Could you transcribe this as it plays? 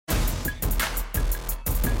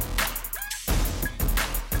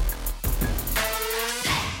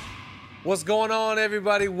What's going on,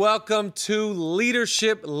 everybody? Welcome to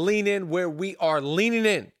Leadership Lean In, where we are leaning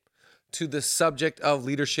in to the subject of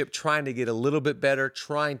leadership, trying to get a little bit better,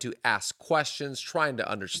 trying to ask questions, trying to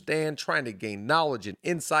understand, trying to gain knowledge and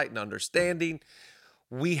insight and understanding.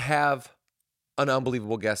 We have an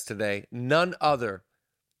unbelievable guest today, none other,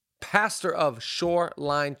 pastor of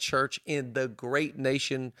Shoreline Church in the great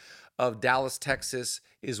nation of Dallas, Texas,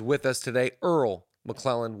 is with us today. Earl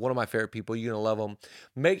McClellan, one of my favorite people. You're going to love him.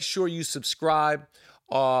 Make sure you subscribe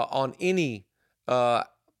on any,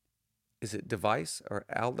 is it device or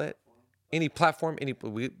outlet? Any platform, any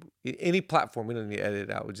platform. We don't need to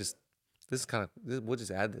edit it out. We'll just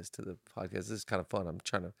add this to the podcast. This is kind of fun. I'm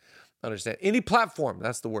trying to understand. Any platform,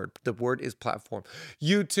 that's the word. The word is platform.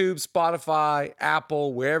 YouTube, Spotify,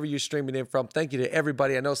 Apple, wherever you're streaming in from. Thank you to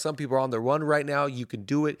everybody. I know some people are on the run right now. You can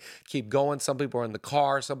do it. Keep going. Some people are in the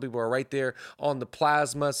car. Some people are right there on the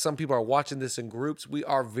plasma. Some people are watching this in groups. We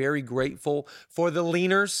are very grateful for the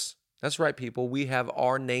leaners. That's right, people. We have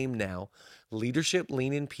our name now. Leadership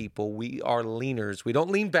Lean In people. We are leaners. We don't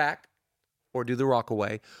lean back or do the rock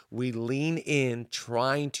away. We lean in,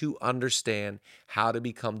 trying to understand how to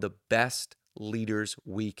become the best leaders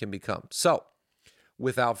we can become. So,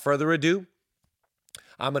 without further ado,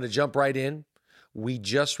 I'm going to jump right in. We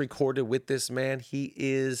just recorded with this man. He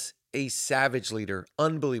is a savage leader,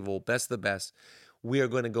 unbelievable, best of the best. We are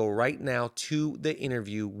going to go right now to the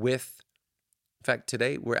interview with, in fact,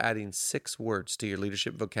 today we're adding 6 words to your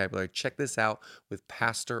leadership vocabulary. Check this out with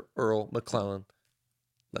Pastor Earl McClellan.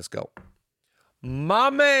 Let's go. My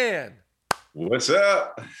man. What's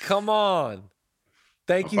up? Come on.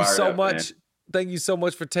 Thank you so much. Man. Thank you so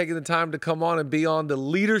much for taking the time to come on and be on the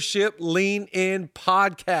Leadership Lean In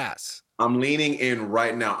podcast. I'm leaning in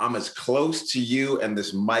right now. I'm as close to you and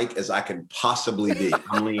this mic as I can possibly be.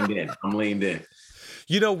 I'm leaned in.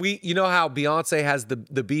 You know how Beyonce has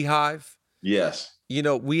the beehive? Yes. You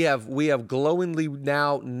know, we have glowingly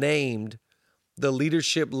now named the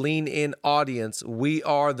Leadership Lean In audience. We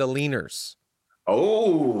are the leaners.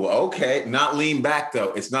 Oh, okay. Not lean back,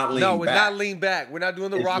 though. It's not lean back. No, we're not lean back. We're not doing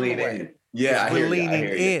the rock away. Yeah, we're leaning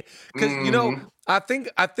in. Because, you know, I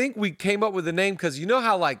think we came up with the name because you know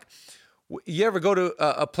how, like, you ever go to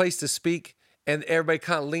a place to speak and everybody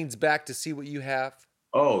kind of leans back to see what you have?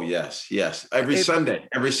 Oh, yes. Every Sunday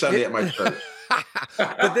at my church.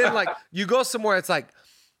 But then, like, you go somewhere, it's like,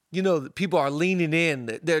 you know, people are leaning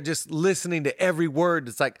in. They're just listening to every word.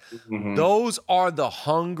 It's like, those are the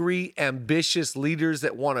hungry, ambitious leaders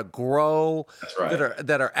that want to grow. That's right.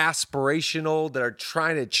 That are aspirational, that are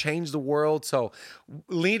trying to change the world. So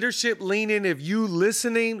leadership lean in. If you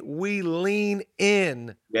listening, we lean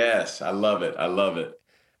in. Yes, I love it.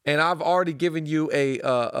 And I've already given you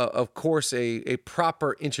of course, a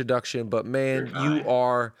proper introduction, but man, you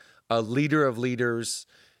are a leader of leaders.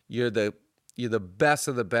 You're the best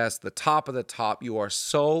of the best, the top of the top. You are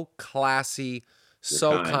so classy,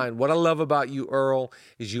 so kind. What I love about you, Earl,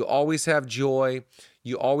 is you always have joy.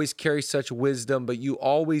 You always carry such wisdom, but you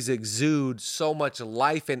always exude so much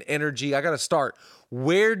life and energy. I got to start.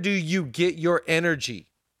 Where do you get your energy?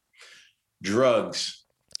 Drugs.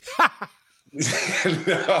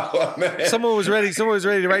 No, man. Someone was ready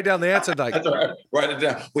to write down the answer. Like, that's right. Write it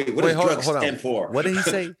down. Wait, what does drugs stand for? What did he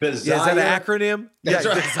say? Desire. Is that an acronym? That's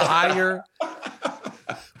right. Desire.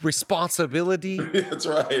 Responsibility. That's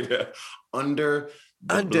right. Undeniable.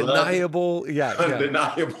 Undeniable.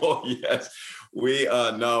 Yes.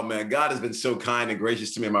 No, man, God has been so kind and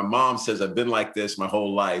gracious to me. My mom says I've been like this my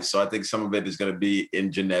whole life. So I think some of it is going to be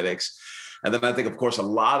in genetics. And then I think, of course, a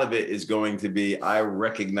lot of it is going to be, I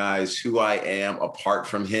recognize who I am apart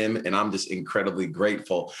from him. And I'm just incredibly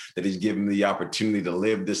grateful that he's given me the opportunity to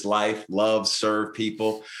live this life, love, serve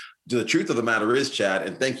people. The truth of the matter is, Chad,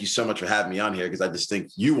 and thank you so much for having me on here, because I just think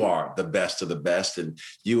you are the best of the best, and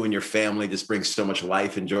you and your family just bring so much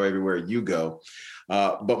life and joy everywhere you go.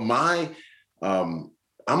 But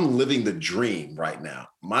I'm living the dream right now.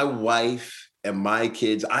 My wife and my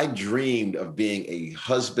kids, I dreamed of being a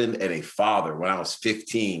husband and a father when I was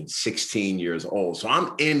 15, 16 years old. So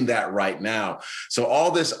I'm in that right now. So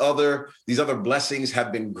all these other blessings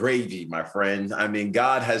have been gravy, my friend. I mean,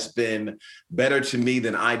 God has been better to me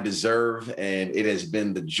than I deserve. And it has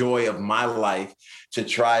been the joy of my life to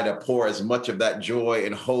try to pour as much of that joy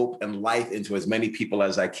and hope and life into as many people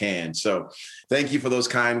as I can. So thank you for those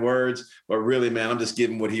kind words. But really, man, I'm just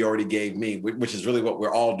giving what he already gave me, which is really what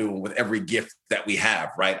we're all doing with every gift gift that we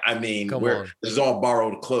have, right? I mean, Come on. this is all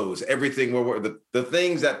borrowed clothes. Everything the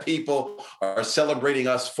things that people are celebrating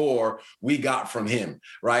us for, we got from him,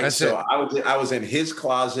 right? That's so it. I was in his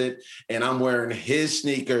closet and I'm wearing his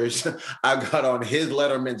sneakers. I got on his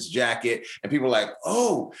Letterman's jacket, and people are like,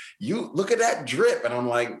 "Oh, you look at that drip," and I'm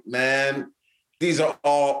like, "Man, these are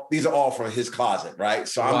all from his closet, right?"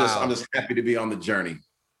 So I'm just happy to be on the journey.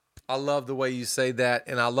 I love the way you say that,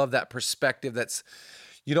 and I love that perspective. That's,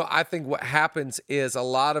 I think what happens is a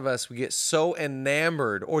lot of us, we get so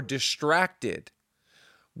enamored or distracted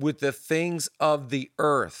with the things of the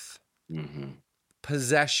earth,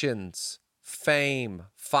 possessions, fame,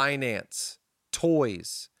 finance,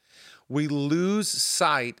 toys. We lose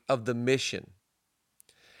sight of the mission.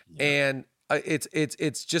 Yeah. And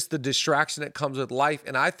it's just the distraction that comes with life.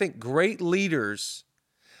 And I think great leaders,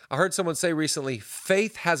 I heard someone say recently,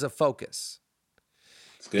 faith has a focus.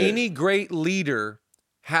 Any great leader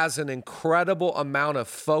has an incredible amount of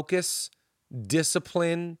focus,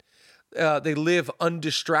 discipline. They live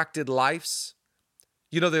undistracted lives.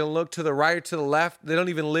 They don't look to the right or to the left. They don't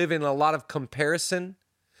even live in a lot of comparison.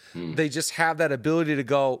 They just have that ability to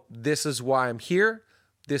go, this is why I'm here.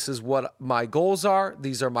 This is what my goals are.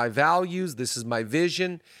 These are my values. This is my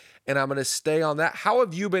vision. And I'm going to stay on that. How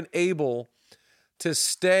have you been able to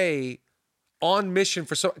stay on mission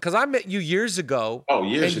because I met you years ago. Oh,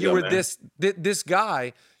 years and ago, you were man. this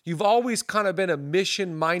guy. You've always kind of been a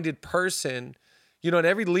mission-minded person. And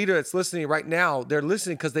every leader that's listening right now, they're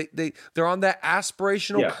listening because they're on that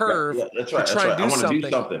aspirational curve that's right, to try and do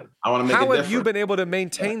something. I want to make a difference. How have you been able to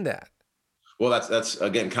maintain that? Well, that's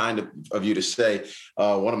again kind of you to say.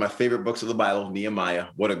 One of my favorite books of the Bible, Nehemiah.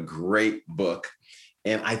 What a great book.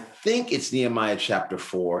 And I think it's Nehemiah chapter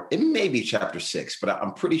 4. It may be chapter 6, but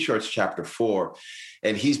I'm pretty sure it's chapter 4.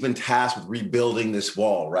 And he's been tasked with rebuilding this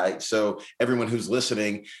wall, right? So everyone who's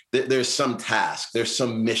listening, there's some task, there's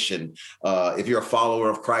some mission. If you're a follower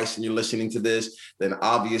of Christ and you're listening to this, then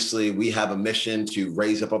obviously we have a mission to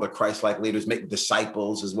raise up other Christ-like leaders, make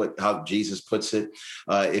disciples is how Jesus puts it.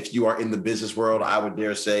 If you are in the business world, I would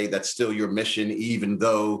dare say that's still your mission, even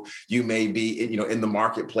though you may be, in the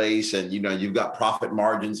marketplace and, you've got profit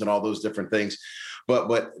margins and all those different things.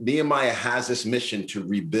 But Nehemiah has this mission to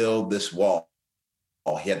rebuild this wall.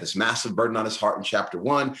 He had this massive burden on his heart in chapter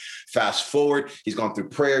 1. Fast forward, he's gone through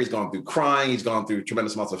prayer, he's gone through crying, he's gone through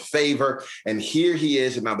tremendous amounts of favor. And here he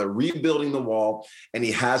is, and now they're rebuilding the wall, and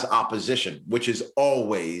he has opposition, which is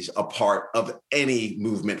always a part of any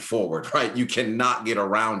movement forward, right? You cannot get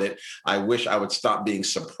around it. I wish I would stop being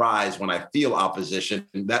surprised when I feel opposition.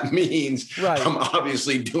 That means I'm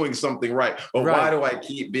obviously doing something right. But why do I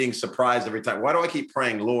keep being surprised every time? Why do I keep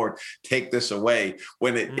praying, Lord, take this away,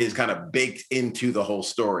 when it is kind of baked into the whole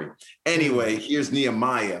story? Anyway, here's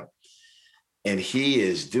Nehemiah, and he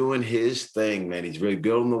is doing his thing, man. He's really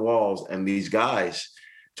building the walls, and these guys,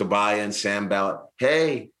 Tobiah and Sanballat,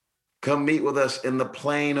 hey, come meet with us in the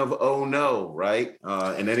plain of Oh No, right?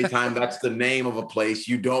 And anytime that's the name of a place,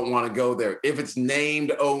 you don't want to go there. If it's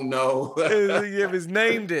named Oh No. If it's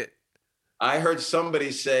named it. I heard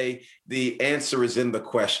somebody say the answer is in the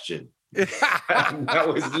question. That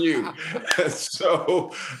was you.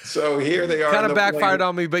 So here they are. Kind of backfired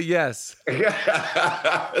on me, but yes.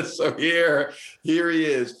 So here he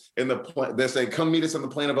is in the plane. They're saying, come meet us on the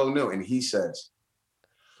plain of Oh No. And he says,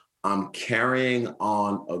 I'm carrying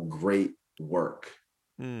on a great work.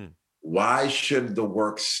 Why should the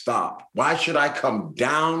work stop? Why should I come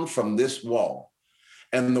down from this wall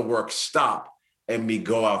and the work stop and me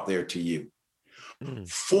go out there to you?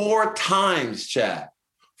 4 times, Chad.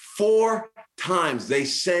 4 times they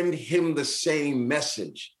send him the same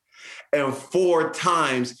message, and 4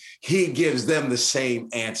 times he gives them the same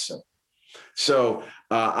answer. So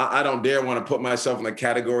I don't dare want to put myself in the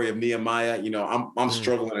category of Nehemiah. I'm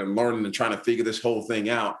struggling and learning and trying to figure this whole thing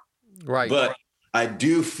out. Right. But I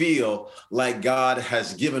do feel like God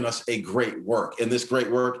has given us a great work, and this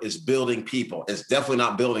great work is building people. It's definitely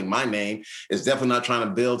not building my name. It's definitely not trying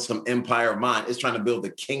to build some empire of mine. It's trying to build the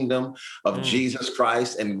kingdom of Jesus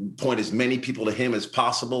Christ and point as many people to him as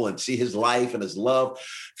possible and see his life and his love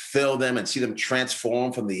fill them and see them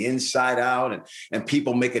transform from the inside out, and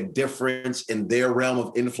people make a difference in their realm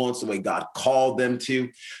of influence the way God called them to.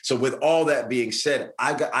 So with all that being said,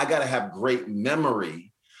 I got to have great memory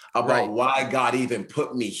about why God even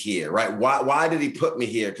put me here, right? Why did he put me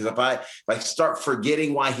here? Because if I start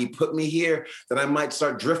forgetting why he put me here, then I might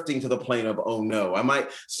start drifting to the plane of Oh No. I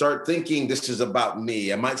might start thinking this is about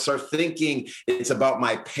me. I might start thinking it's about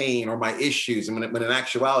my pain or my issues. And when in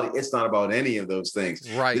actuality, it's not about any of those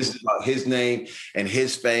things. Right. This is about his name and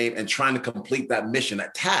his fame and trying to complete that mission,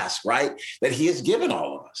 that task, right? That he has given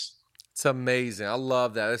all of us. It's amazing. I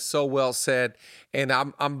love that. It's so well said. And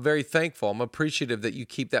I'm very thankful. I'm appreciative that you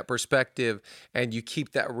keep that perspective and you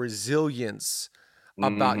keep that resilience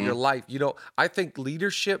about your life. You know, I think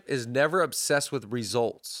leadership is never obsessed with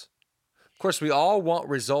results. Of course, we all want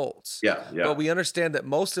results. Yeah, yeah. But we understand that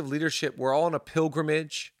most of leadership, we're all on a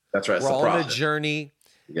pilgrimage. That's right. We're all on a journey.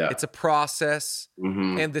 Yeah. It's a process.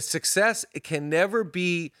 And the success, it can never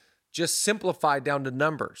be just simplified down to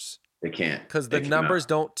numbers. They can't. Because the numbers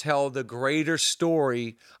don't tell the greater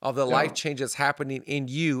story of the life change that's happening in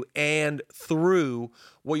you and through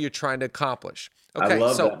what you're trying to accomplish. Okay, I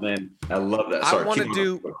love that, man. I love that. Sorry,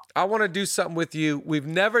 I want to do something with you. We've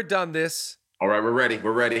never done this. All right, we're ready.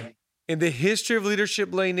 We're ready. In the history of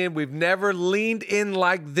Leadership Lean In, we've never leaned in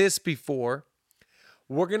like this before.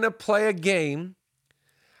 We're going to play a game,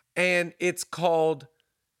 and it's called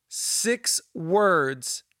 6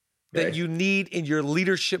 Words that you need in your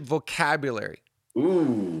leadership vocabulary.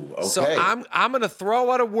 Ooh, okay. So I'm going to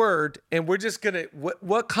throw out a word, and we're just going to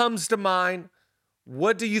what comes to mind.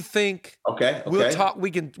 What do you think? Okay. We'll talk.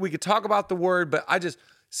 We can talk about the word, but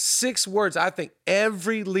 6 words I think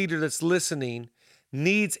every leader that's listening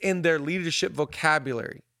needs in their leadership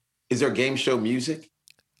vocabulary. Is there game show music?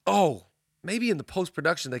 Oh, maybe in the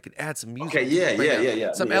post-production they could add some music. Okay,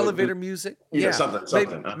 yeah. Some elevator music. Yeah,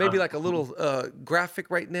 something. Maybe like a little graphic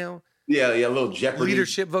right now. Yeah, a little Jeopardy.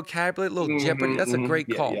 Leadership vocabulary, a little Jeopardy. That's a great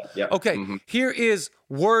call. Yeah. Okay, here is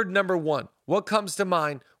word number 1. What comes to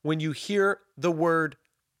mind when you hear the word?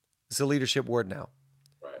 It's a leadership word now.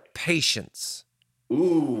 Right. Patience.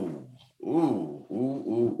 Ooh.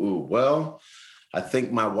 Well, I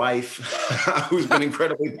think my wife, who's been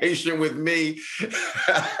incredibly patient with me.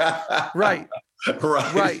 Right.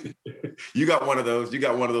 You got one of those. You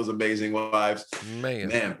got one of those amazing wives.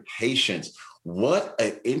 Man, patience. What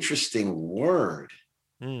an interesting word.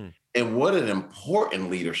 And what an important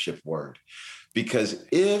leadership word. Because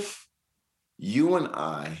if you and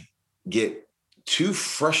I get too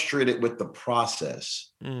frustrated with the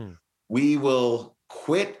process, we will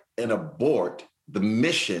quit and abort the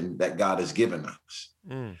mission that God has given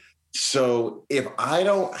us. So if I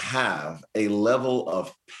don't have a level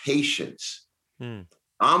of patience,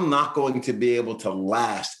 I'm not going to be able to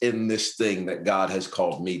last in this thing that God has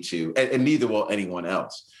called me to, and neither will anyone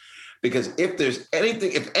else. Because if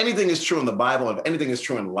anything is true in the Bible, if anything is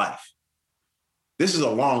true in life, this is a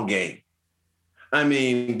long game. I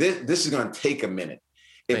mean, this is going to take a minute.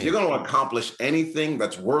 If you're going to accomplish anything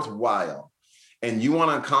that's worthwhile, and you want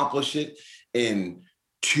to accomplish it in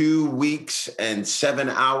 2 weeks and 7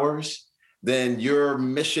 hours, then your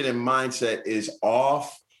mission and mindset is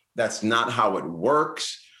off. That's not how it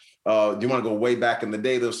works. You want to go way back in the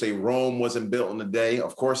day, they'll say Rome wasn't built in a day.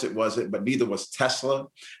 Of course it wasn't, but neither was Tesla,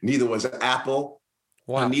 neither was Apple.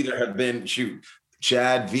 Wow. Neither have been,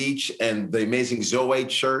 Chad Veach and the amazing Zoe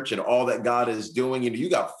Church and all that God is doing.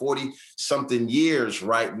 You got 40-something years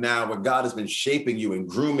right now where God has been shaping you and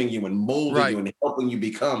grooming you and molding you and helping you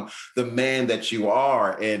become the man that you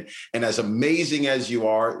are. And as amazing as you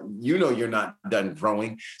are, you're not done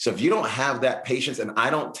growing. So if you don't have that patience, and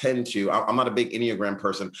I don't tend to, I'm not a big Enneagram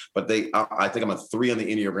person, but I think I'm a 3 on the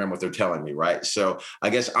Enneagram, what they're telling me, right? So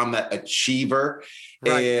I guess I'm that achiever.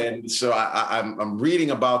 Right. And so I'm reading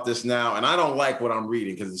about this now, and I don't like what I'm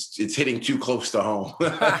reading because it's hitting too close to home.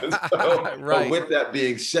 But with that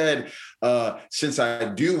being said, since I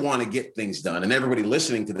do want to get things done, and everybody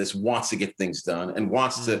listening to this wants to get things done and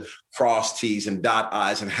wants to cross T's and dot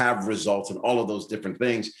I's and have results and all of those different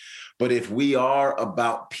things. But if we are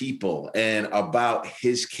about people and about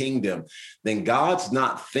his kingdom, then God's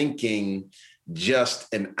not thinking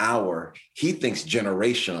just an hour. He thinks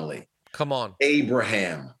generationally. Come on.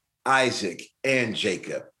 Abraham, Isaac, and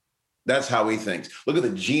Jacob. That's how he thinks. Look at the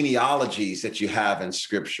genealogies that you have in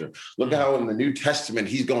scripture. Look at how in the New Testament,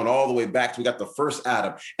 he's going all the way back. We got the first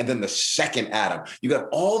Adam and then the second Adam. You got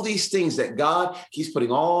all these things that God, he's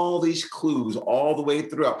putting all these clues all the way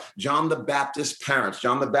throughout. John the Baptist's parents.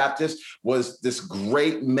 John the Baptist was this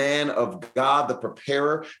great man of God, the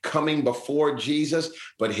preparer coming before Jesus,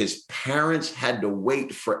 but his parents had to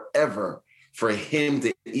wait forever for him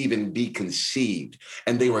to even be conceived.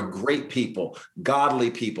 And they were great people,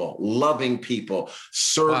 godly people, loving people,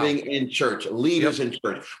 serving in church, leaders in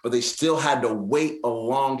church, but they still had to wait a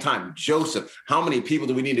long time. Joseph, how many people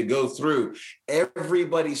do we need to go through?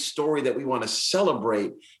 Everybody's story that we want to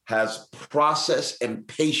celebrate has process and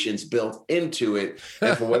patience built into it.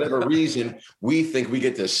 And for whatever reason, we think we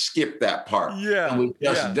get to skip that part. And we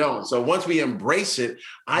just don't. So once we embrace it,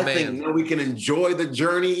 I think we can enjoy the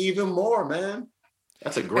journey even more, man.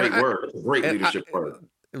 That's a great word. That's a great leadership word.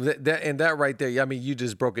 That right there, I mean, you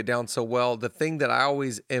just broke it down so well. The thing that I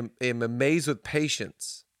always am amazed with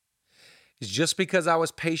patience is just because I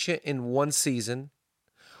was patient in one season,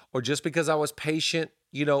 or just because I was patient,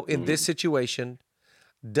 in this situation,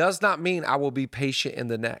 does not mean I will be patient in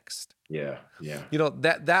the next. Yeah. Yeah.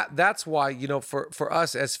 That's why, for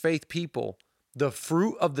us as faith people, the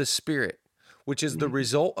fruit of the Spirit, which is the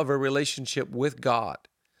result of a relationship with God,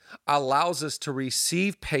 allows us to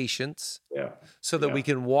receive patience so that we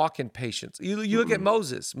can walk in patience. You look at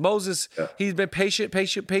Moses. Moses, he's been patient.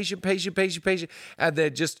 And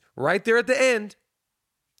then just right there at the end,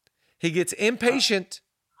 he gets impatient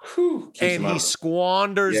and he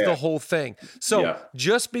squanders the whole thing. So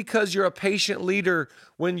just because you're a patient leader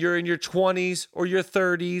when you're in your 20s or your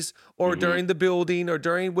 30s or during the building or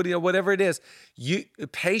during whatever it is,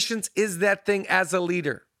 patience is that thing as a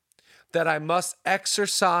leader that I must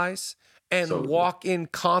exercise and walk in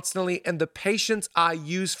constantly. And the patience I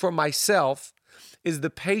use for myself is the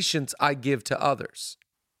patience I give to others.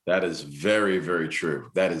 That is very, very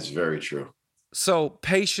true. That is very true. So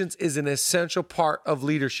patience is an essential part of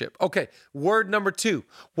leadership. Okay, word number 2.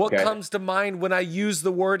 What comes to mind when I use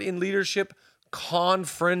the word in leadership?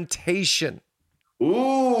 Confrontation.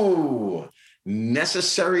 Ooh.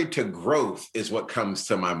 Necessary to growth is what comes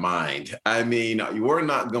to my mind. I mean, we're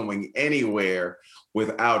not going anywhere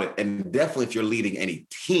without it. And definitely if you're leading any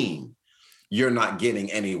team, you're not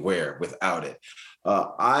getting anywhere without it.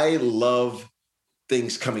 I love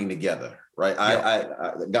things coming together, right?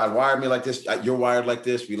 God wired me like this. You're wired like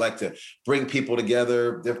this. We like to bring people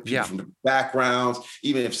together, different people from different backgrounds.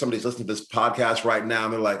 Even if somebody's listening to this podcast right now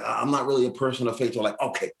and they're like, I'm not really a person of faith. They're like,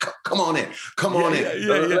 okay, come on in. Come on in.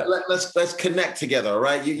 Let's connect together, all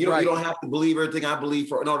right? You don't have to believe everything I believe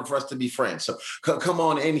in order for us to be friends. So come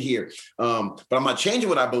on in here. But I'm not changing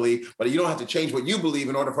what I believe, but you don't have to change what you believe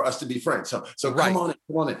in order for us to be friends. So come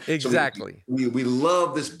on in. Exactly. So we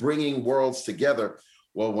love this bringing worlds together.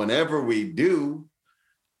 Well, whenever we do,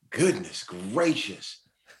 goodness gracious,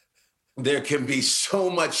 there can be so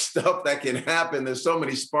much stuff that can happen. There's so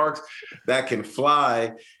many sparks that can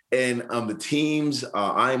fly. And the teams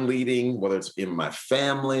I'm leading, whether it's in my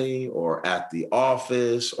family or at the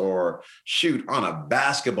office or on a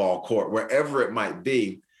basketball court, wherever it might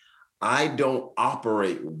be, I don't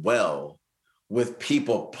operate well with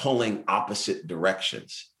people pulling opposite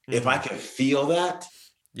directions. If I can feel that,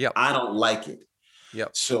 I don't like it.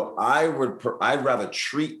 So I'd rather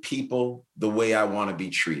treat people the way I want to be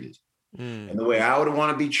treated. And the way I would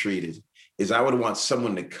want to be treated is I would want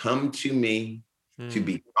someone to come to me, to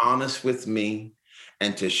be honest with me,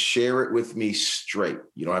 and to share it with me straight.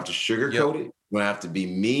 You don't have to sugarcoat it. You don't have to be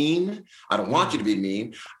mean. I don't want you to be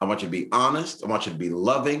mean. I want you to be honest. I want you to be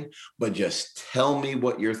loving, but just tell me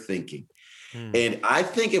what you're thinking. And I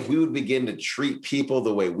think if we would begin to treat people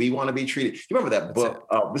the way we want to be treated, you remember that book?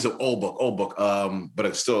 This is an old book, but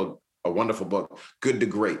it's still a wonderful book, Good to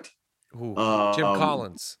Great. Jim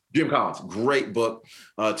Collins. Jim Collins, great book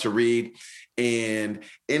to read. And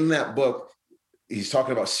in that book, he's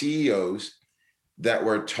talking about CEOs that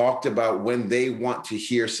were talked about when they want to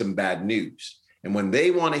hear some bad news. And when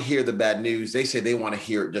they want to hear the bad news, they say they want to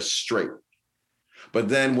hear it just straight. But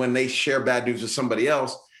then when they share bad news with somebody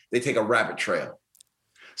else, they take a rabbit trail.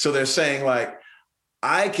 So they're saying like,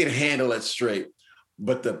 I can handle it straight,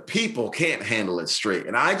 but the people can't handle it straight.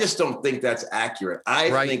 And I just don't think that's accurate. I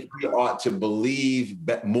think we ought to believe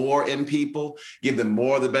more in people, give them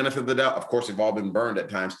more of the benefit of the doubt. Of course, we've all been burned at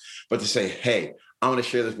times, but to say, hey, I want to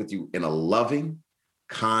share this with you in a loving,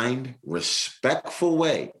 kind, respectful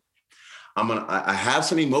way. I have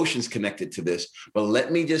some emotions connected to this, but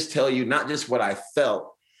let me just tell you, not just what I felt,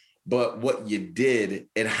 but what you did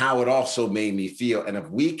and how it also made me feel. And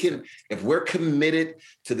if we're committed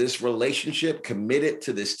to this relationship, committed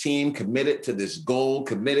to this team, committed to this goal,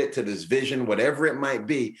 committed to this vision, whatever it might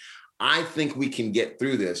be, I think we can get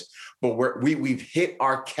through this. But we've hit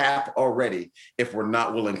our cap already if we're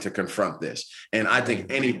not willing to confront this. And I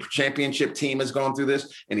think any championship team has gone through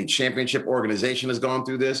this. Any championship organization has gone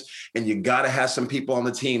through this. And you got to have some people on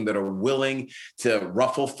the team that are willing to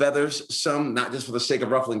ruffle feathers, some not just for the sake of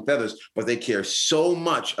ruffling feathers, but they care so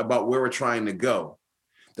much about where we're trying to go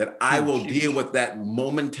that I will deal with that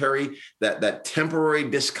momentary, that temporary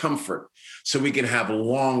discomfort so we can have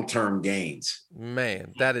long-term gains.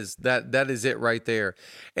 Man, that is it right there.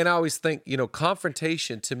 And I always think,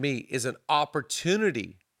 confrontation to me is an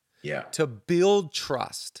opportunity to build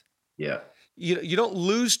trust. Yeah. You don't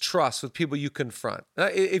lose trust with people you confront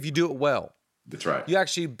if you do it well. That's right. You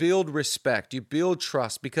actually build respect. You build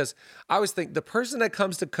trust, because I always think the person that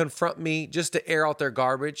comes to confront me just to air out their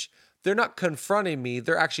garbage, they're not confronting me.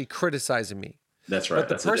 They're actually criticizing me. That's right. But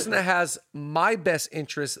the That's the person that difference. has my best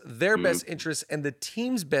interest, their Mhm. best interest, and the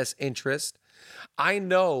team's best interest, I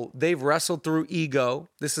know they've wrestled through ego.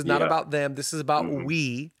 This is not Yeah. about them. This is about Mhm.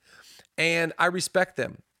 we. And I respect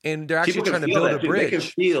them. And they're actually People can trying to feel build a that too. They can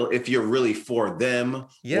bridge. feel if you're really for them or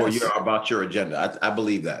you're Yes. about your agenda. I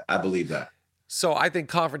believe that. I believe that. So I think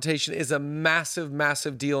confrontation is a massive,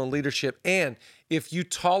 massive deal in leadership. And if you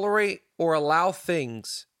tolerate or allow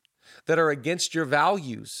things that are against your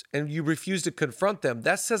values and you refuse to confront them,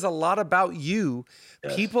 that says a lot about you.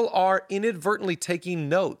 Yes. People are inadvertently taking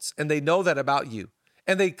notes and they know that about you.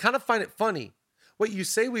 And they kind of find it funny. What you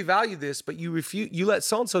say, we value this, but you refuse, you let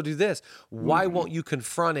so-and-so do this. Why Mhm. won't you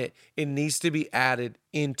confront it? It needs to be added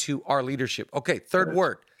into our leadership. Okay, third Yes.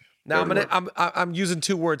 word. Now Third word. I'm using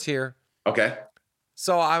 2 words here. Okay.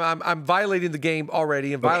 So I'm violating the game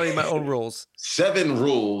already and violating my own Okay. rules. 7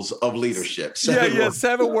 rules of leadership. Yeah, 7 yeah, rules.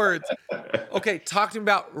 7 words. Okay, talk to me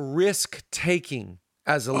about risk taking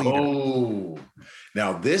as a leader. Oh,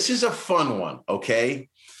 now this is a fun one. Okay.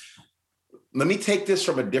 Let me take this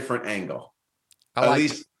from a different angle. I At like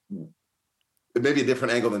least maybe a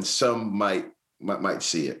different angle than some might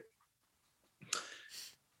see it.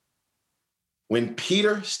 When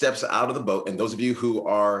Peter steps out of the boat, and those of you who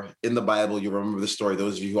are in the Bible, you remember the story.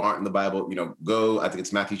 Those of you who aren't in the Bible, go, I think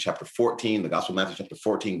it's Matthew chapter 14, the Gospel of Matthew chapter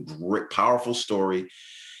 14, great, powerful story.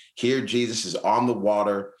 Here, Jesus is on the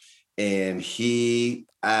water and he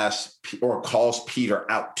asks or calls Peter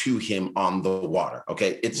out to him on the water.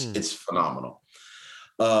 Okay. It's phenomenal.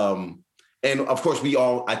 And of course, we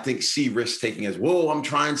all, I think, see risk taking as, whoa, I'm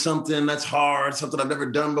trying something that's hard, something I've never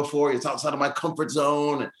done before. It's outside of my comfort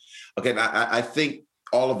zone. Okay, I think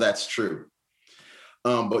all of that's true.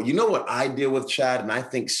 But you know what I deal with, Chad, and I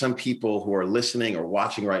think some people who are listening or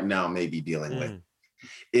watching right now may be dealing with,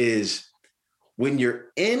 is when you're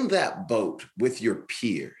in that boat with your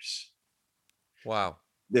peers. Wow.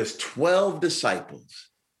 There's 12 disciples,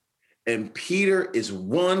 and Peter is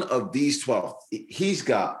one of these 12. He's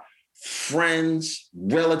got friends,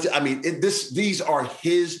 relatives. I mean, these are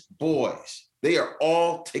his boys. They are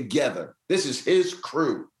all together. This is his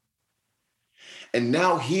crew. And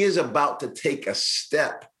now he is about to take a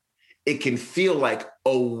step. It can feel like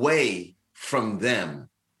away from them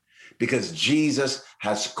because Jesus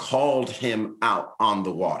has called him out on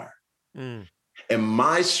the water. And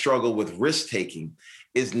my struggle with risk taking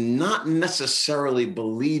is not necessarily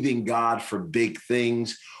believing God for big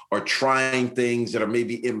things or trying things that are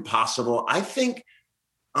maybe impossible. I think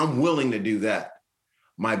I'm willing to do that.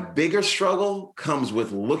 My bigger struggle comes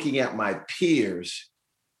with looking at my peers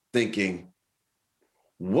thinking,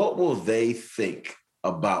 what will they think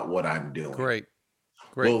about what I'm doing? Great.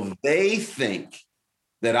 Will they think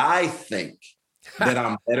that I think that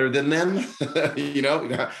I'm better than them?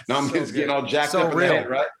 Now I'm So just getting all jacked So up in real. the head,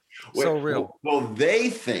 right? So real. Will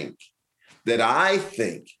they think that I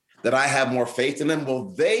think that I have more faith in them?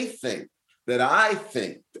 Will they think that I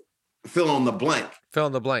think, fill in the blank? Fill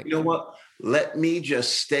in the blank. You know what? Let me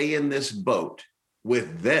just stay in this boat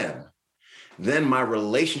with them. Then my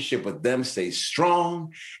relationship with them stays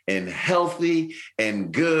strong and healthy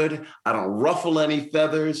and good. I don't ruffle any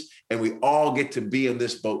feathers, and we all get to be in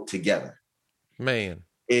this boat together. Man.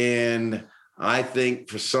 And I think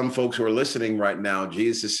for some folks who are listening right now,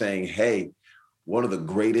 Jesus is saying, hey, one of the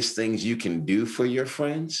greatest things you can do for your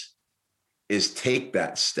friends is take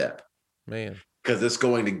that step. Man. Because it's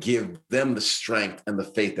going to give them the strength and the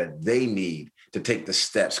faith that they need to take the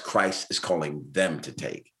steps Christ is calling them to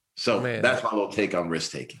take. So that's my little take on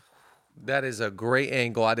risk taking. That is a great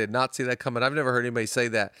angle. I did not see that coming. I've never heard anybody say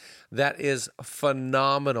that. That is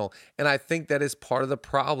phenomenal. And I think that is part of the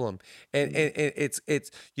problem. And it's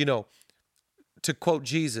to quote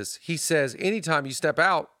Jesus, he says, anytime you step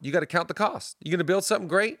out, you got to count the cost. You're going to build something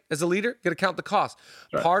great as a leader, you got to count the cost.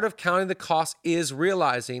 Right. Part of counting the cost is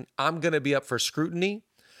realizing I'm going to be up for scrutiny.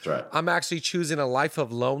 Right. I'm actually choosing a life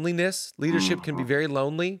of loneliness. Leadership can be very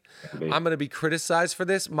lonely. I'm going to be criticized for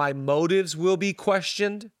this. My motives will be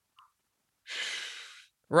questioned.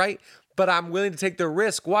 Right? But I'm willing to take the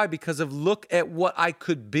risk. Why? Because of look at what I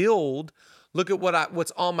could build. Look at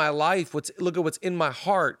what's on my life. Look at what's in my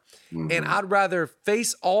heart. And I'd rather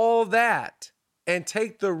face all that and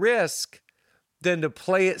take the risk than to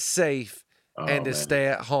play it safe and to stay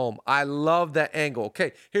at home. I love that angle.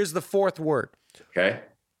 Okay, here's the fourth word. Okay.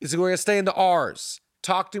 We're going to stay in the R's.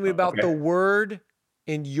 Talk to me about the word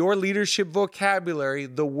in your leadership vocabulary,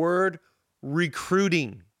 the word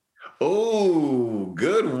recruiting. Oh,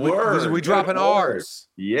 good word. We dropping R's.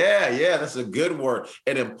 Yeah, that's a good word,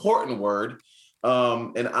 an important word.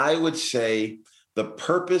 And I would say the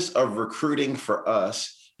purpose of recruiting for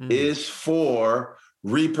us is for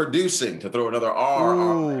reproducing, to throw another R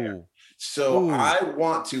on there. Ooh. So Ooh. I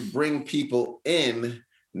want to bring people in,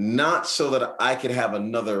 not so that I can have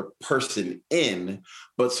another person in,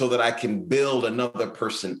 but so that I can build another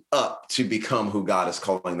person up to become who God is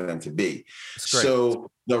calling them to be. So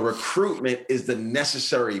the recruitment is the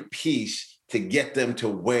necessary piece to get them to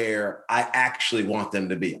where I actually want them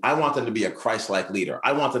to be. I want them to be a Christ-like leader.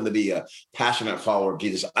 I want them to be a passionate follower of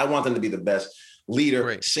Jesus. I want them to be the best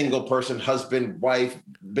leader, single person, husband, wife,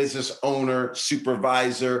 business owner,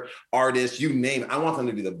 supervisor, artist, you name it. I want them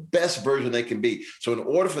to be the best version they can be. So in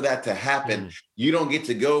order for that to happen, you don't get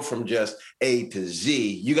to go from just A to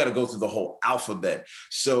Z. You got to go through the whole alphabet.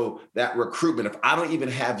 So that recruitment, if I don't even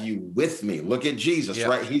have you with me, look at Jesus,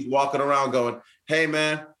 right? He's walking around going, hey,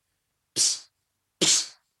 man, psst,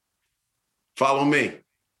 psst, follow me.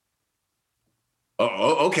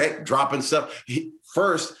 Oh, okay, dropping stuff.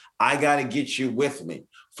 First, I got to get you with me.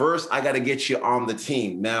 First, I got to get you on the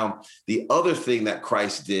team. Now, the other thing that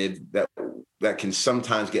Christ did that can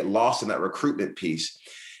sometimes get lost in that recruitment piece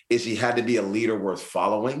is he had to be a leader worth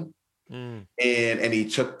following. And he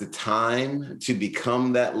took the time to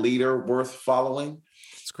become that leader worth following.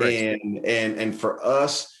 That's great. And for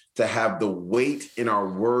us to have the weight in our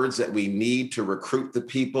words that we need to recruit the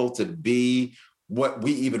people to be what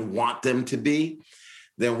we even want them to be,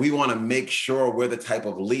 then we want to make sure we're the type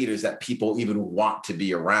of leaders that people even want to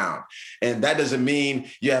be around. And that doesn't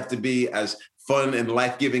mean you have to be as fun and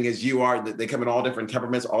life-giving as you are. They come in all different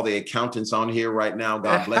temperaments. All the accountants on here right now,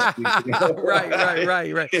 God bless you.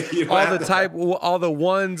 Right. You all the type, all the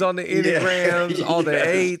ones on the Enneagrams, all the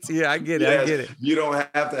eights. Yeah, I get it. You don't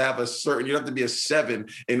have to have you don't have to be a 7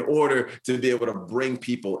 in order to be able to bring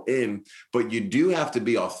people in, but you do have to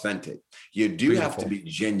be authentic. You do have to be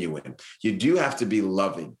genuine. You do have to be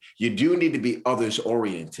loving. You do need to be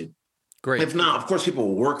others-oriented. Great. If not, of course, people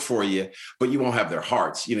will work for you, but you won't have their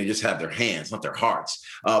hearts. You just have their hands, not their hearts.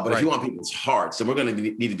 But if you want people's hearts, then we're going to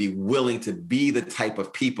need to be willing to be the type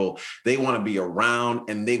of people they want to be around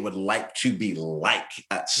and they would like to be like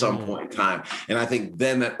at some point in time. And I think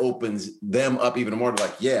then that opens them up even more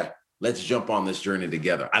to yeah, let's jump on this journey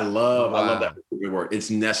together. I love that word.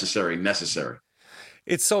 It's necessary.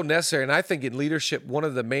 It's so necessary. And I think in leadership, one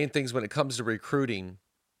of the main things when it comes to recruiting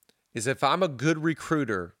is if I'm a good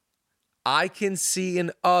recruiter, I can see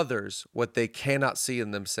in others what they cannot see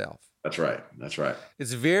in themselves. That's right.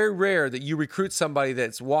 It's very rare that you recruit somebody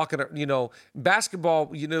that's walking, basketball,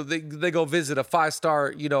 they go visit a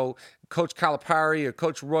 5-star, Coach Calipari or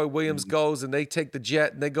Coach Roy Williams goes and they take the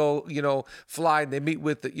jet and they go, fly and they meet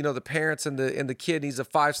with the parents and the kid. And he's a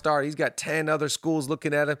 5-star. He's got 10 other schools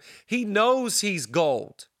looking at him. He knows he's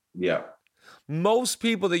gold. Yeah. Most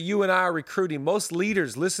people that you and I are recruiting, most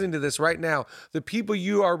leaders listening to this right now, the people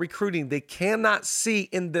you are recruiting, they cannot see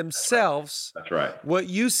in themselves what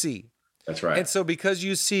you see. That's right. And so because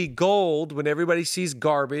you see gold when everybody sees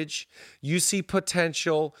garbage, you see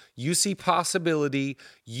potential, you see possibility,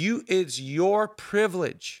 it's your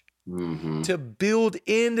privilege to build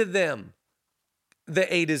into them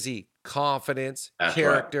the A to Z. Confidence,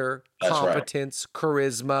 character, competence,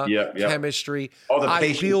 charisma, chemistry. All the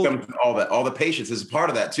patience, all the patience is a part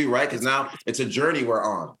of that too, right? Because now it's a journey we're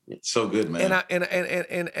on. It's so good, man.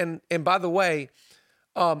 And by the way,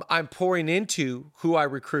 I'm pouring into who I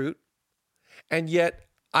recruit, and yet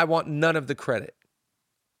I want none of the credit.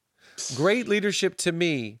 Great leadership to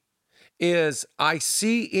me is I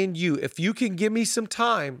see in you, if you can give me some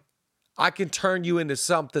time, I can turn you into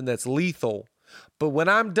something that's lethal. But when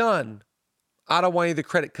I'm done, I don't want any of the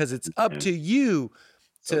credit because it's up to you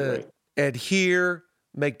to adhere,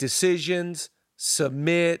 make decisions,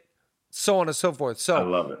 submit, so on and so forth. So I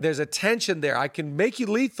love it. There's a tension there. I can make you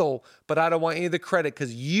lethal, but I don't want any of the credit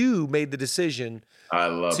because you made the decision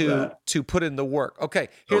to put in the work. Okay,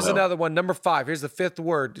 here's another one. Number 5. Here's the 5th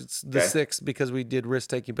word. It's the 6th because we did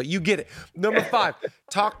risk-taking, but you get it. Number 5,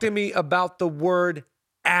 talk to me about the word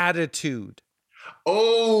attitude.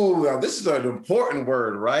 Oh, now this is an important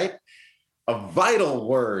word, right? A vital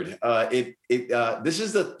word. This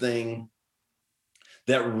is the thing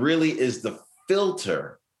that really is the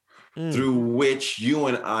filter through which you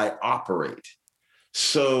and I operate.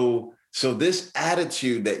 So this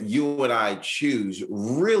attitude that you and I choose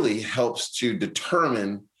really helps to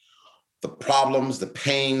determine the problems, the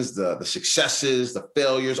pains, the successes, the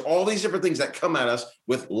failures, all these different things that come at us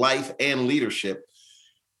with life and leadership.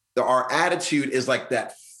 Our attitude is like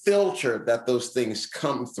that filter that those things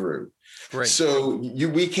come through. Right. So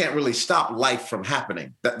we can't really stop life from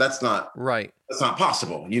happening. That's not right. That's not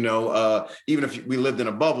possible. Even if we lived in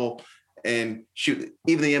a bubble and shoot,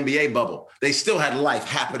 even the NBA bubble, they still had life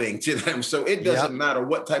happening to them. So it doesn't matter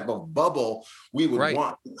what type of bubble we would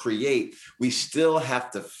want to create. We still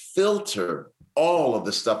have to filter all of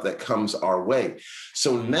the stuff that comes our way.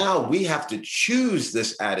 So now we have to choose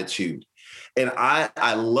this attitude. And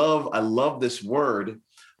I love this word.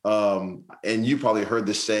 And you probably heard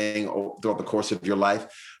this saying throughout the course of your life,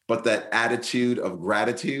 but that attitude of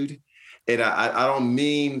gratitude. And I don't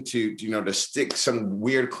mean to stick some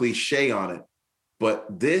weird cliche on it, but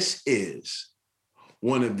this is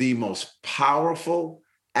one of the most powerful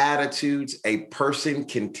attitudes a person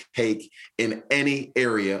can take in any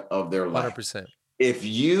area of their life. 100%. If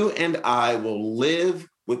you and I will live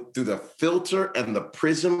through the filter and the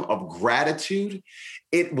prism of gratitude,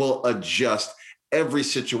 it will adjust every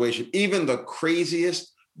situation, even the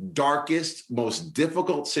craziest, darkest, most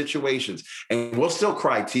difficult situations. And we'll still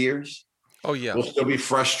cry tears. Oh, yeah. We'll still be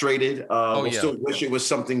frustrated. We'll still wish it was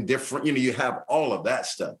something different. You have all of that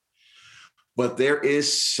stuff. But there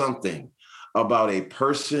is something about a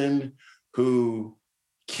person who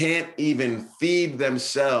can't even feed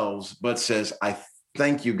themselves, but says, I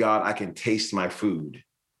thank you, God, I can taste my food.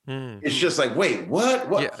 It's just like, wait,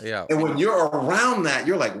 what? Yeah. And when you're around that,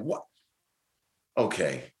 you're like, what?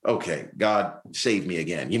 Okay, God, save me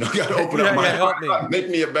again. God, open up my heart, make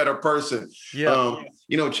me a better person. Yeah.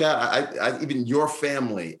 Chad, I even your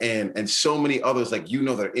family and so many others that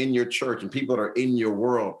are in your church and people that are in your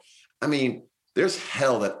world. I mean, there's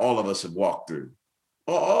hell that all of us have walked through.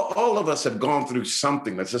 All of us have gone through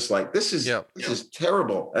something that's just like, this is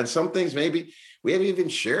terrible. And some things maybe we haven't even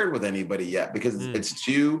shared with anybody yet because it's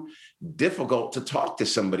too difficult to talk to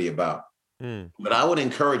somebody about. But I would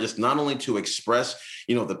encourage us not only to express,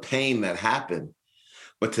 the pain that happened,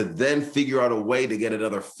 but to then figure out a way to get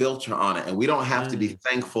another filter on it. And we don't have to be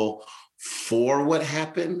thankful for what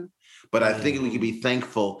happened, but I think we can be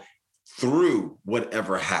thankful through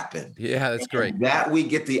whatever happened. Yeah, that's great. That we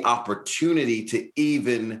get the opportunity to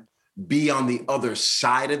even be on the other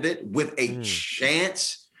side of it with a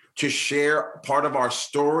chance to share part of our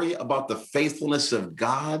story about the faithfulness of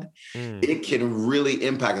God. It can really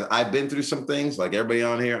impact us. I've been through some things like everybody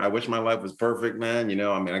on here. I wish my life was perfect, man.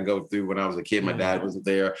 I go through when I was a kid, my dad wasn't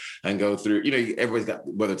there, and go through, everybody's got,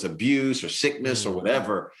 whether it's abuse or sickness or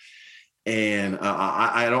whatever. And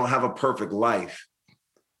I don't have a perfect life,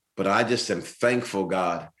 but I just am thankful,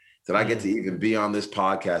 God, that I get to even be on this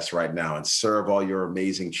podcast right now and serve all your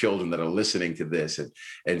amazing children that are listening to this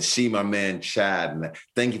and see my man Chad. And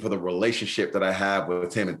thank you for the relationship that I have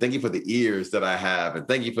with him. And thank you for the ears that I have. And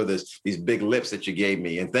thank you for these big lips that you gave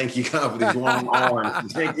me. And thank you, God, for these long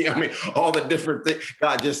arms. Thank you. All the different things.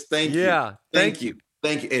 God, just thank you. Yeah. Thank you.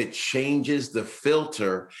 Thank you. And it changes the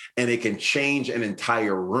filter, and it can change an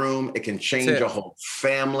entire room. It can change a whole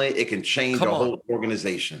family. It can change a whole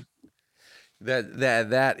organization.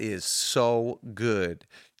 That is so good.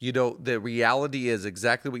 The reality is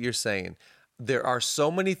exactly what you're saying. There are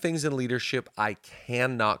so many things in leadership I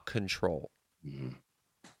cannot control.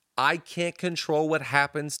 I can't control what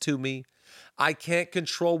happens to me. I can't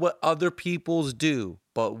control what other people's do.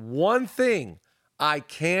 But one thing I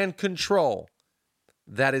can control,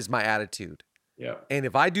 that is my attitude. Yeah. And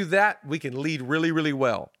if I do that, we can lead really, really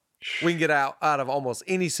well. We can get out of almost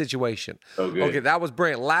any situation. Okay, that was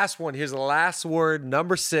brilliant. Last one. Here's the last word,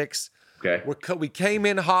 number 6. Okay. We came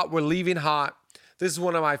in hot. We're leaving hot. This is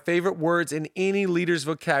one of my favorite words in any leader's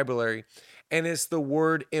vocabulary, and it's the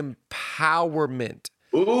word empowerment.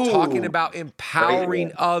 Ooh, talking about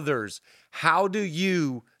empowering others. How do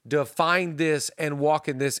you define this and walk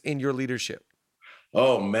in this in your leadership?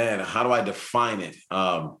 Oh, man. How do I define it?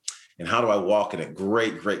 And how do I walk in it?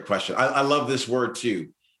 Great question. I love this word, too.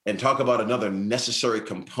 And talk about another necessary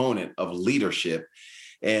component of leadership.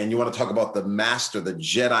 And you want to talk about the master, the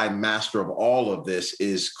Jedi master of all of this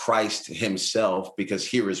is Christ himself, because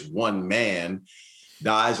here is one man,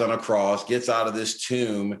 dies on a cross, gets out of this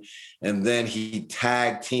tomb, and then he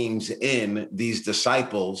tag teams in these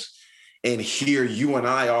disciples. And here you and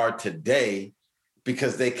I are today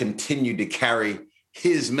because they continue to carry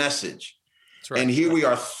his message. That's right. And here we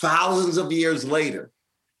are thousands of years later.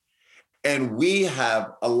 And we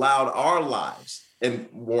have allowed our lives,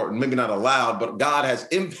 or maybe not allowed, but God has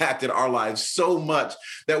impacted our lives so much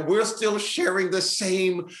that we're still sharing the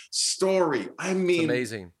same story. I mean,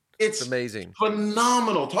 it's amazing.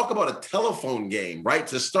 Phenomenal. Talk about a telephone game, right?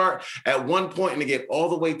 To start at one point and to get all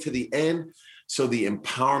the way to the end. So the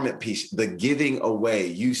empowerment piece, the giving away,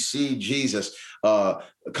 you see Jesus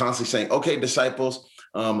constantly saying, okay, disciples,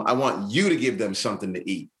 I want you to give them something to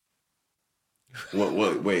eat.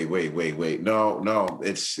 Wait. No.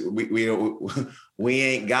 It's we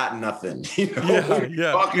ain't got nothing. You know what we're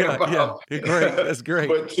Yeah. talking about. Yeah. Great. That's great.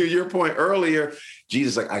 But to your point earlier,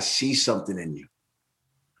 Jesus, like, I see something in you.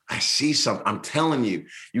 I see something. I'm telling you,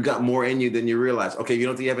 you got more in you than you realize. Okay, you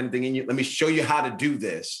don't think you have anything in you? Let me show you how to do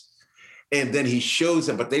this. And then he shows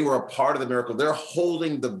them, but they were a part of the miracle. They're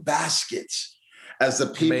holding the baskets as the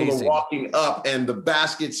people Amazing. are walking up, and the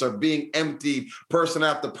baskets are being emptied person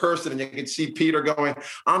after person. And you can see Peter going,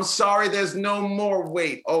 I'm sorry, there's no more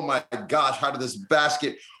weight. Oh my gosh, how did this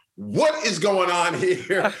basket? What is going on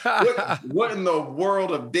here? What in the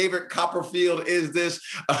world of David Copperfield is this?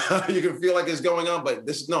 You can feel like it's going on, but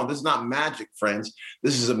this is not magic, friends.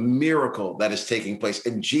 This is a miracle that is taking place.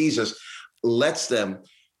 And Jesus lets them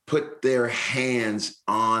put their hands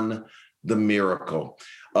on the miracle.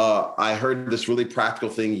 I heard this really practical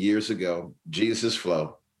thing years ago, Jesus'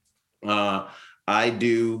 flow. I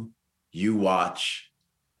do, you watch.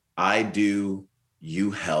 I do,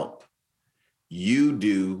 you help. You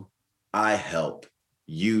do, I help.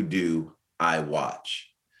 You do, I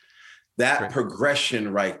watch. That Great.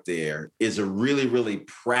 progression right there is a really, really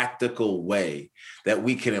practical way that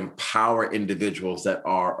we can empower individuals that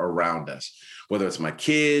are around us, whether it's my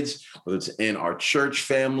kids, whether it's in our church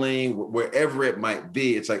family, wherever it might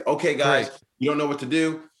be. It's like, okay, guys, Great. you don't know what to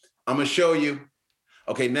do. I'm going to show you.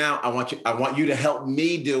 Okay, now I want you to help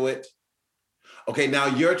me do it. Okay, now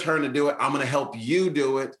your turn to do it. I'm going to help you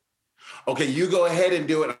do it. Okay, you go ahead and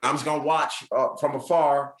do it. I'm just going to watch from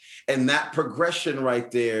afar. And that progression right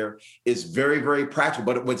there is very, very practical.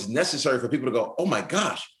 But what's necessary for people to go, oh my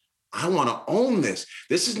gosh, I want to own this.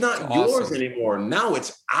 This is not That's yours awesome. anymore. Now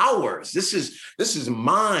it's ours. This is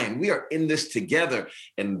mine. We are in this together.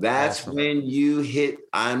 And that's Awesome. when you hit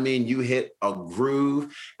a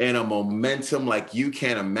groove and a momentum like you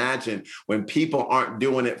can't imagine, when people aren't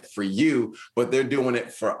doing it for you, but they're doing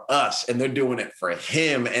it for us, and they're doing it for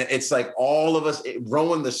him. And it's like all of us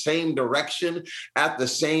rowing the same direction at the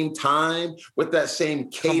same time with that same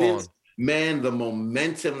cadence. Man, the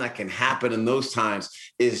momentum that can happen in those times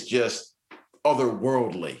is just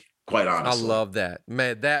otherworldly, quite honestly. I love that,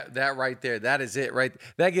 man. That right there, that is it, right?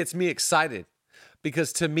 That gets me excited,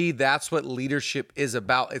 because to me, that's what leadership is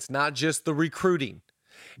about. It's not just the recruiting.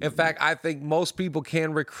 In fact, I think most people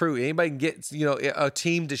can recruit. Anybody can get, a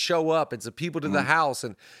team to show up. It's a people to the house,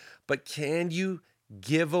 but can you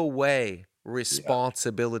give away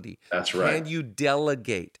responsibility? That's right. Can you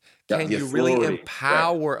delegate? Yeah, Can the you really authority.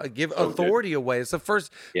 empower, Right. give So authority away? It's the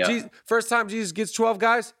first time Jesus gets 12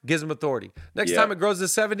 guys, gives them authority. Next time it grows to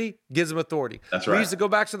 70, gives them authority. That's We right. used to go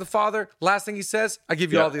back to the Father. Last thing he says, I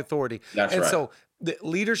give you all the authority. That's and right. so the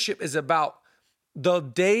leadership is about the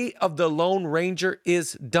day of the Lone Ranger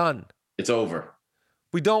is done. It's over.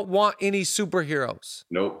 We don't want any superheroes.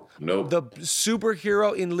 Nope. The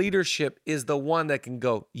superhero in leadership is the one that can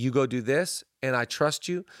go, you go do this, and I trust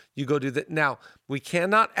you. You go do that. Now, we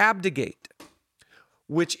cannot abdicate,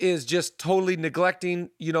 which is just totally neglecting,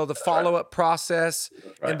 the follow-up process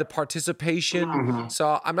and the participation.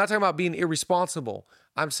 So I'm not talking about being irresponsible.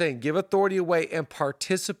 I'm saying give authority away and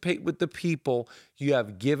participate with the people you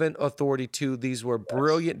have given authority to. These were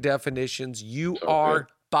brilliant definitions. You are,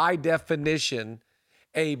 by definition,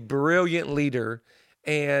 a brilliant leader.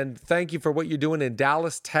 And thank you for what you're doing in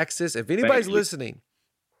Dallas, Texas. If anybody's listening,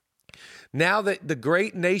 now that the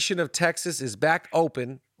great nation of Texas is back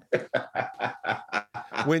open,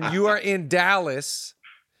 when you are in Dallas,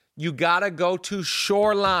 you got to go to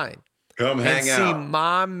Shoreline. Come hang out. See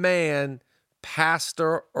my man,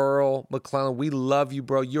 Pastor Earl McClellan. We love you,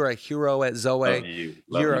 bro. You're a hero at Zoe.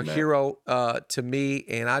 You're a hero to me,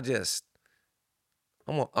 and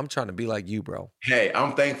I'm trying to be like you, bro. Hey,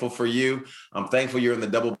 I'm thankful for you. I'm thankful you're in the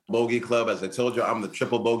double bogey club. As I told you, I'm the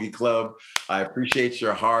triple bogey club. I appreciate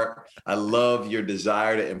your heart. I love your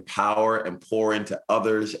desire to empower and pour into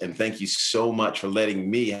others. And thank you so much for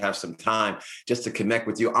letting me have some time just to connect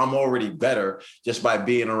with you. I'm already better just by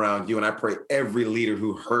being around you. And I pray every leader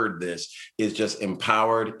who heard this is just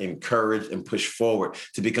empowered, encouraged, and pushed forward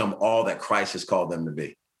to become all that Christ has called them to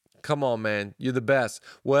be. Come on, man. You're the best.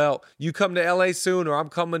 Well, you come to LA soon, or I'm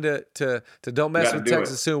coming to Don't Mess with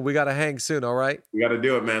Texas soon. We got to hang soon, all right? We got to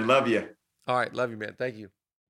do it, man. Love you. All right. Love you, man. Thank you.